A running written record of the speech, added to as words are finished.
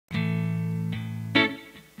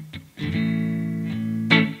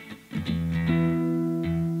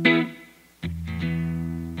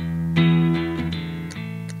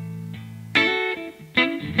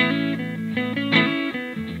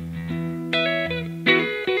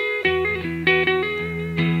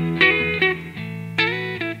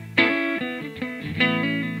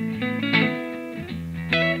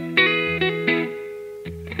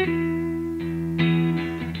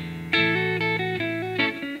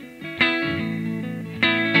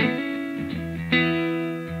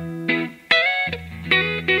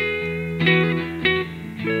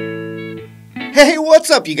Hey, what's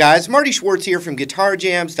up, you guys? Marty Schwartz here from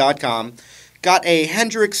GuitarJams.com. Got a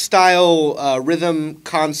Hendrix style rhythm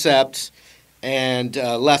concept and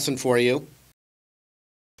lesson for you.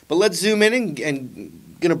 But let's zoom in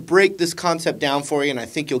and gonna break this concept down for you, and I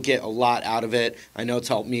think you'll get a lot out of it. I know it's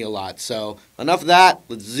helped me a lot. So enough of that.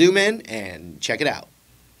 Let's zoom in and check it out.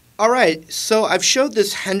 All right. So I've showed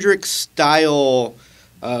this Hendrix style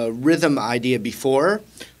rhythm idea before,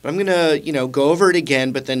 but I'm gonna go over it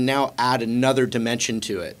again, but then now add another dimension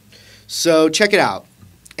to it. So check it out.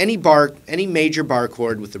 Any major bar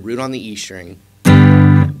chord with the root on the E string,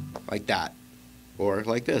 like that, or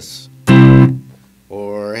like this,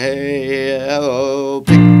 or hey oh,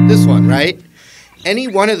 pick this one, right? Any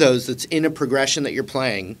one of those that's in a progression that you're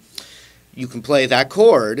playing, you can play that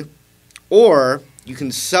chord, or you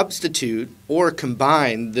can substitute or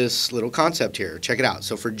combine this little concept here. Check it out.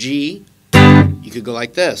 So for G, you could go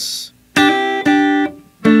like this.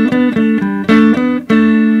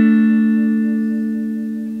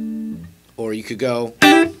 Or you could go,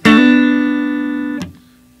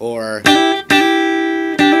 or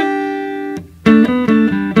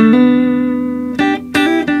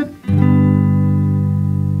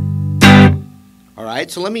all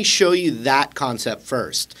right, so let me show you that concept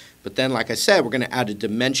first. But then, like I said, we're going to add a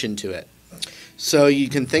dimension to it. So you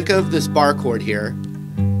can think of this bar chord here.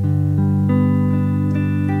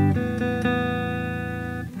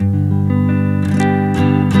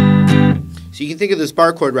 So you can think of this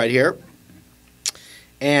bar chord right here.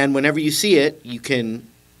 And whenever you see it, you can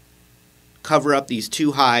cover up these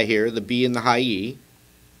two high here, the B and the high E.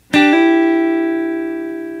 And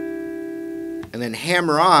then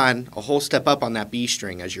hammer on a whole step up on that B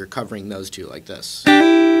string as you're covering those two like this.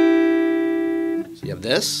 So you have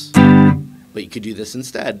this, but you could do this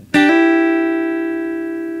instead.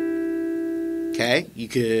 Okay, you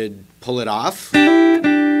could pull it off. You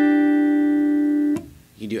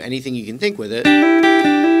can do anything you can think with it.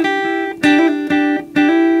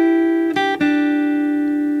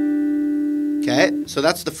 Okay, so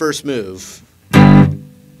that's the first move.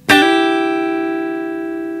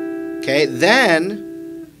 Okay,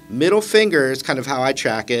 then middle finger is kind of how I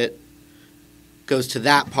track it, goes to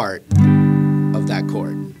that part of that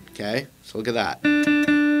chord. Okay, so look at that.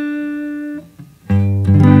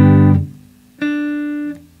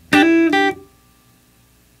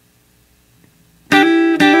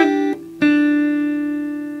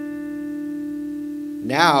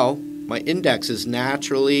 Now my index is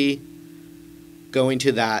naturally going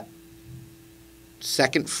to that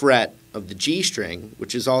second fret of the G string,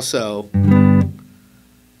 which is also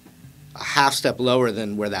a half step lower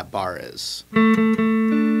than where that bar is.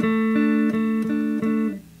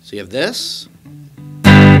 So you have this,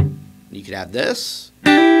 you could add this,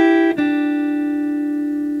 and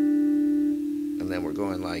then we're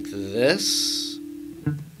going like this,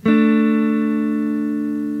 and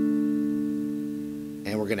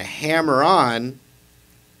we're going to hammer on,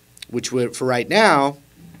 which would, for right now,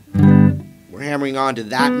 we're hammering on to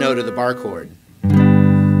that note of the bar chord.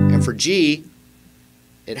 And for G,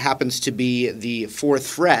 it happens to be the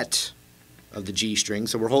 4th fret of the G string.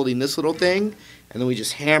 So we're holding this little thing, and then we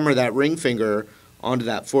just hammer that ring finger onto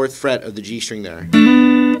that 4th fret of the G string there.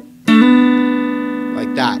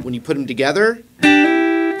 Like that. When you put them together,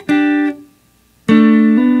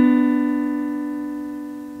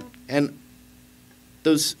 and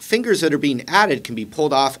those fingers that are being added can be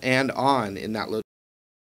pulled off and on in that little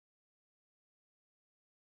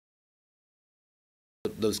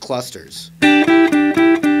those clusters.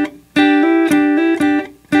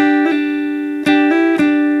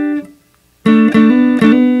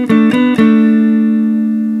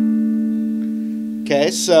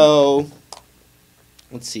 Okay, so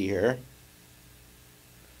let's see here.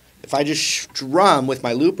 If I just strum with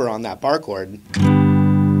my looper on that bar chord,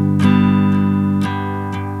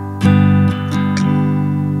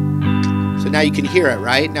 so now you can hear it,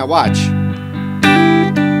 right? Now watch.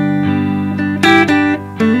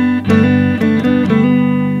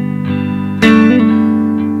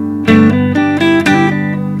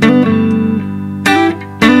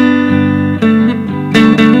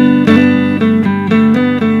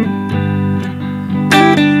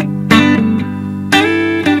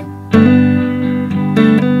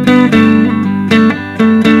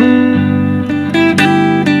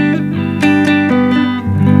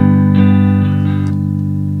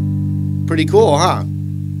 Pretty cool, huh?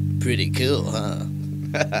 Pretty cool, huh?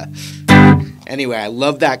 Anyway, I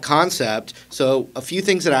love that concept. So a few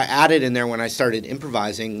things that I added in there when I started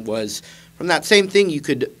improvising was from that same thing, you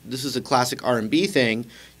could, this is a classic R&B thing,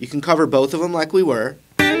 you can cover both of them like we were,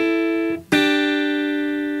 and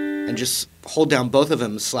just hold down both of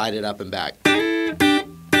them and slide it up and back.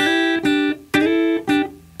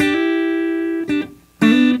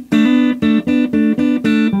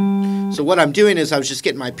 So what I'm doing is I was just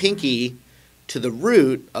getting my pinky to the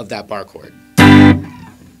root of that bar chord. So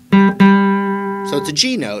it's a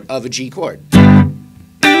G note of a G chord.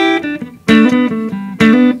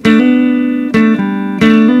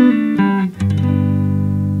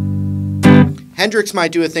 Hendrix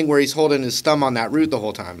might do a thing where he's holding his thumb on that root the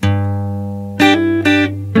whole time.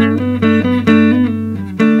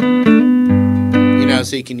 You know,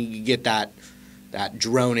 so you can get that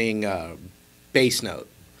droning bass note.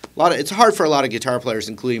 It's hard for a lot of guitar players,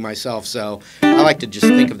 including myself, so I like to just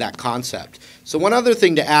think of that concept. So one other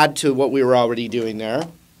thing to add to what we were already doing there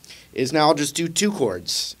is now I'll just do 2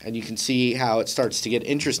 chords, and you can see how it starts to get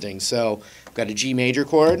interesting. So I've got a G major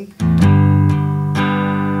chord, and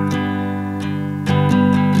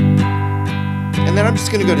then I'm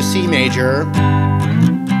just going to go to C major,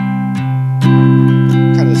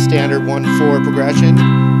 kind of standard 1-4 progression.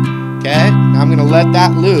 Okay, now I'm going to let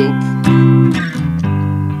that loop.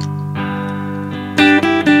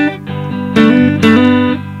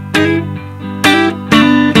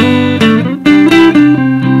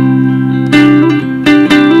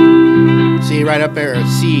 See, right up there,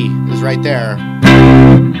 C is right there.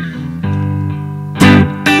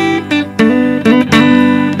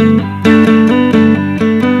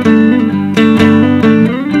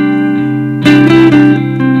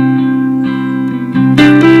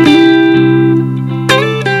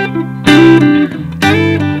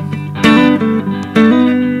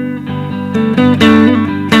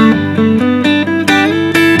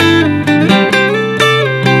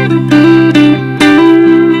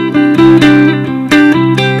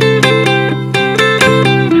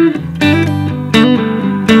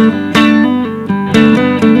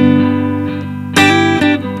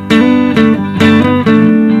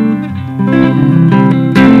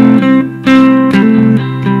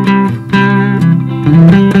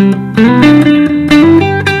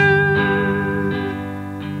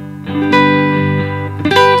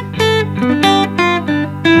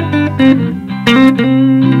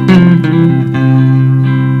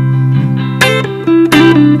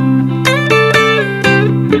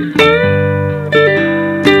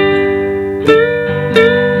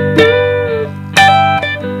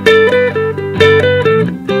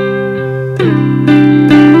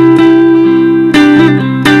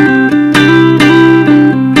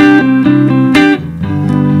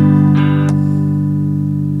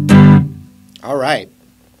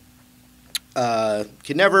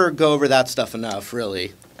 Can never go over that stuff enough,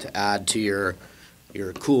 really, to add to your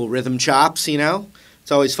cool rhythm chops, you know?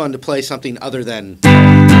 It's always fun to play something other than, you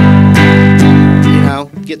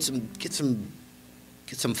know, get some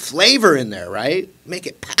flavor in there, right? Make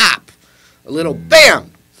it pop. A little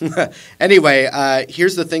bam! Anyway,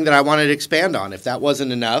 here's the thing that I wanted to expand on. If that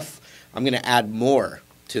wasn't enough, I'm going to add more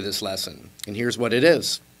to this lesson. And here's what it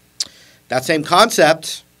is. That same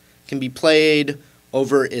concept can be played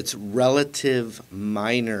over its relative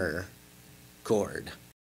minor chord.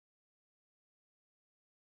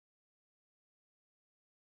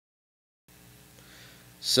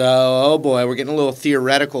 So, oh boy, we're getting a little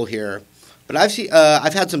theoretical here. But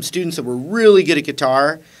I've had some students that were really good at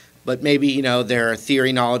guitar, but maybe, you know, their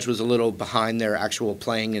theory knowledge was a little behind their actual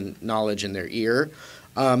playing and knowledge in their ear.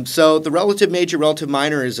 So the relative major, relative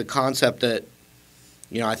minor is a concept that,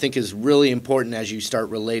 you know, I think is really important as you start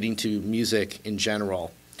relating to music in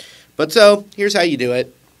general. But so, here's how you do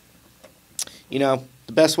it. You know,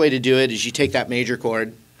 the best way to do it is you take that major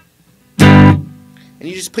chord and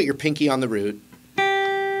you just put your pinky on the root.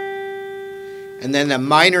 And then the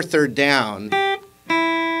minor third down,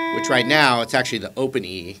 which right now it's actually the open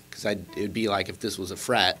E, because it would be like if this was a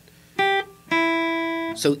fret.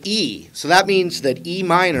 So E. So that means that E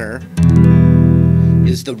minor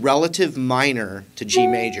is the relative minor to G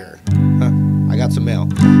major. I got some mail.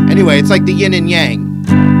 Anyway, it's like the yin and yang.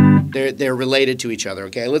 They're related to each other,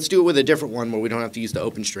 okay? Let's do it with a different one where we don't have to use the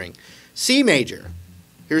open string. C major.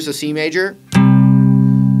 Here's a C major.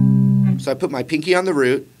 So I put my pinky on the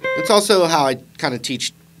root. It's also how I kind of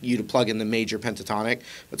teach you to plug in the major pentatonic.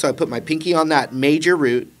 But so I put my pinky on that major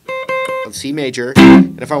root of C major.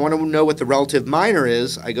 And if I want to know what the relative minor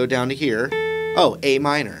is, I go down to here. Oh, A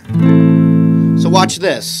minor. So watch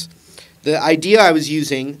this. The idea I was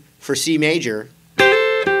using for C major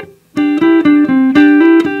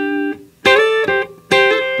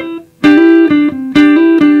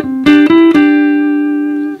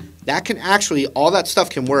that can actually, all that stuff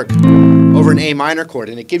can work over an A minor chord,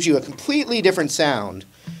 and it gives you a completely different sound.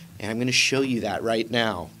 And I'm going to show you that right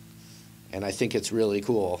now. And I think it's really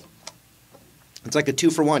cool. It's like a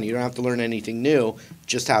 2-for-1. You don't have to learn anything new,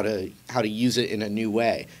 just how to use it in a new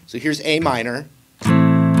way. So here's A minor.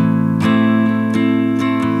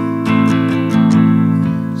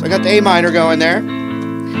 got the A minor going there.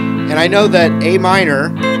 And I know that A minor,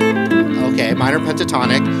 okay, minor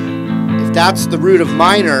pentatonic, if that's the root of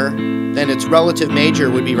minor, then its relative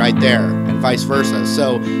major would be right there, and vice versa.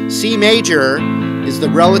 So C major is the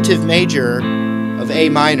relative major of A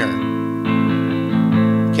minor.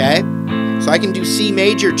 Okay? So I can do C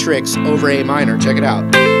major tricks over A minor. Check it out.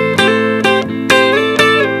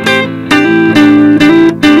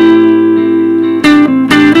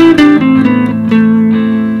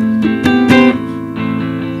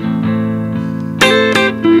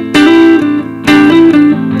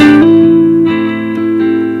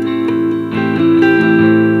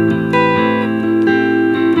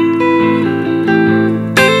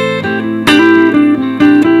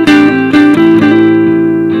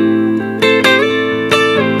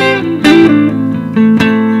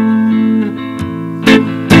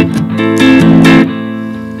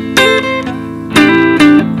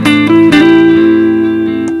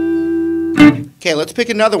 Okay, let's pick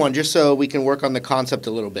another one just so we can work on the concept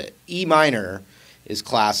a little bit. E minor is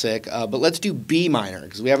classic, but let's do B minor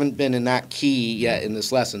because we haven't been in that key yet in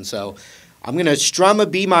this lesson. So I'm going to strum a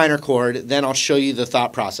B minor chord, then I'll show you the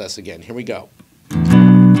thought process again. Here we go.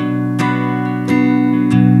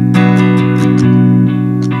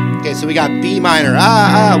 Okay, so we got B minor.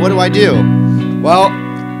 What do I do? Well,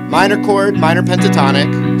 minor chord, minor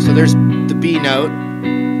pentatonic. So there's the B note.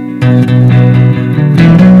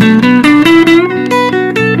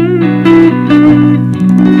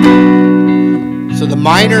 So the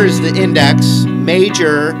minor is the index,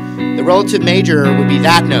 major, the relative major would be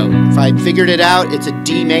that note. If I figured it out, it's a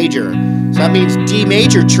D major. So that means D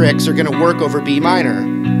major tricks are going to work over B minor.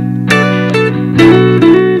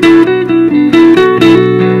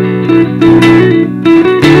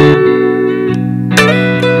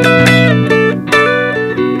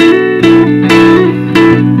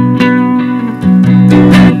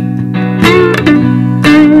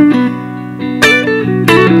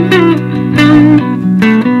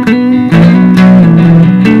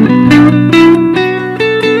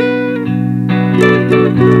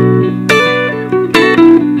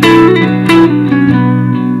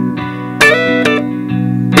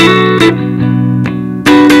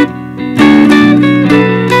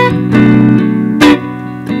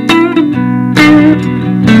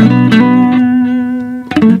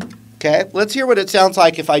 Okay, let's hear what it sounds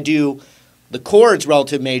like if I do the chords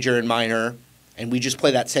relative major and minor, and we just play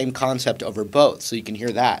that same concept over both, so you can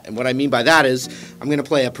hear that. And what I mean by that is I'm going to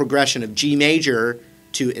play a progression of G major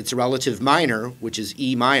to its relative minor, which is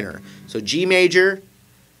E minor. So G major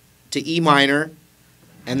to E minor,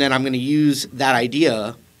 and then I'm going to use that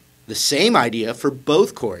idea, the same idea, for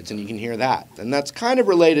both chords, and you can hear that. And that's kind of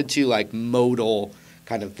related to like modal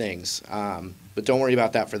kind of things, but don't worry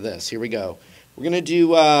about that for this. Here we go. We're going to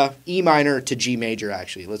do E minor to G major,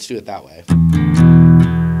 actually. Let's do it that way.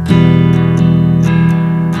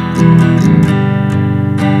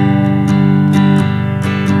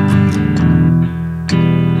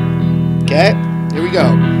 Okay, here we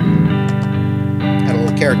go. Got a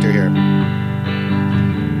little character here.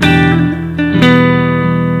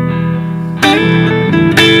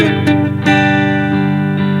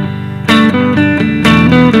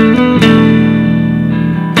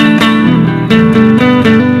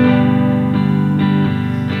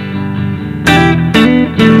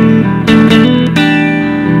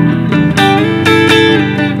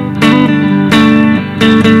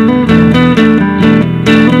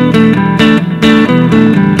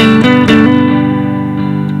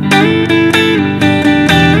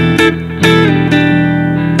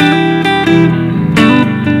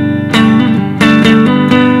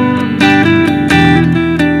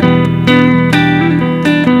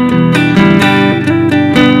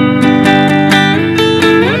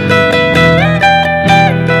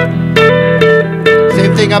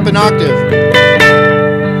 Up an octave.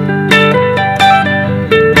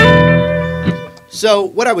 So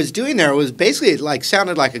what I was doing there was basically like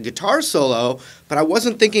sounded like a guitar solo, but I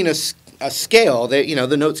wasn't thinking a scale. That, you know,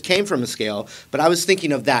 the notes came from a scale, but I was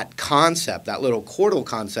thinking of that concept, that little chordal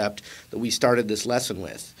concept that we started this lesson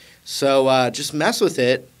with. So just mess with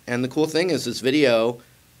it, and the cool thing is this video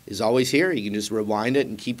is always here. You can just rewind it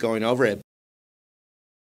and keep going over it.